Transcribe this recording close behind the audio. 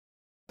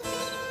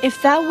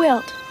If thou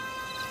wilt,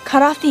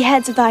 cut off the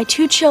heads of thy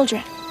 2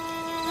 children,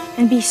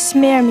 and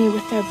besmear me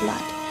with their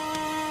blood,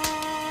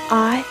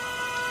 I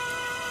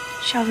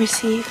shall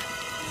receive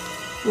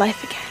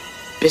life again.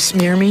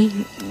 Besmear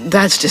me?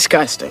 That's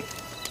disgusting.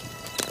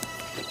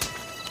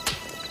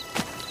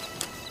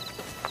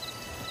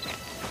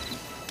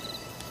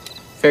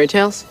 Fairy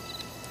tales?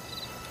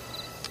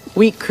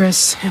 Weak,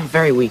 Chris.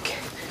 Very weak.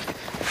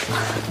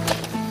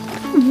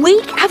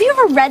 Weak? Have you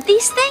ever read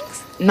these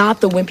things?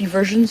 Not the wimpy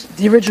versions,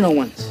 the original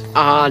ones.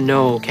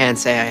 No, can't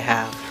say I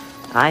have.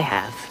 I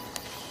have.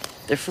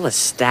 They're full of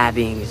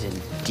stabbings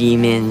and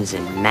demons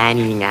and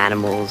man-eating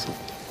animals,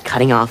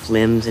 cutting off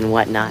limbs and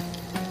whatnot.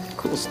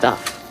 Cool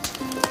stuff.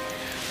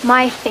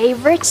 My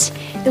favorite,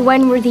 the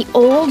one where the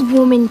old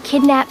woman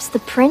kidnaps the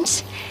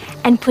prince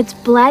and puts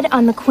blood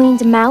on the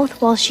queen's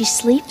mouth while she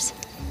sleeps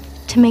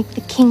to make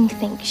the king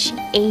think she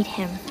ate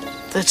him.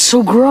 That's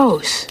so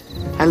gross.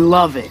 I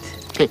love it.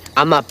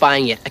 I'm not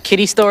buying it. A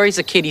kitty story's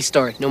a kitty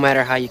story, no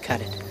matter how you cut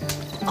it.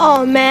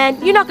 Oh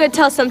man, you're not gonna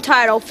tell some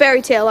tired old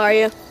fairy tale, are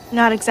you?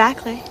 Not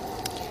exactly.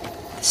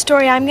 The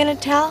story I'm gonna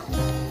tell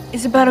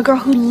is about a girl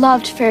who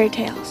loved fairy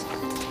tales.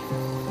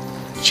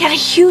 She had a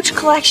huge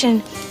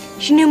collection.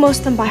 She knew most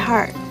of them by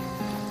heart.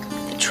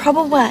 The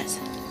trouble was,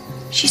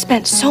 she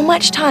spent so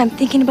much time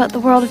thinking about the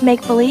world of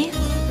make-believe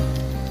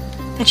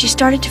that she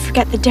started to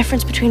forget the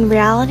difference between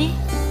reality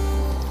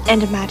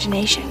and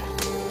imagination.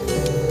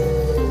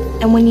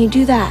 And when you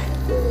do that,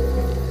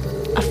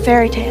 a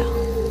fairy tale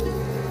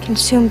can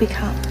soon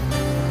become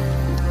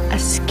a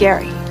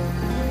scary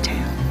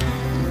tale.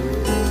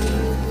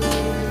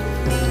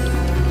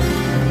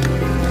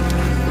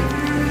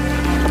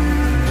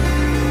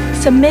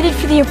 Submitted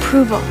for the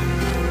approval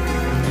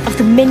of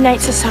the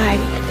Midnight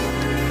Society,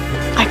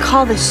 I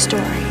call this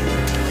story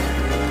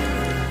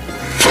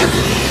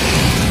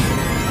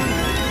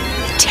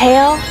The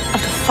Tale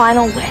of the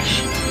Final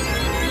Wish.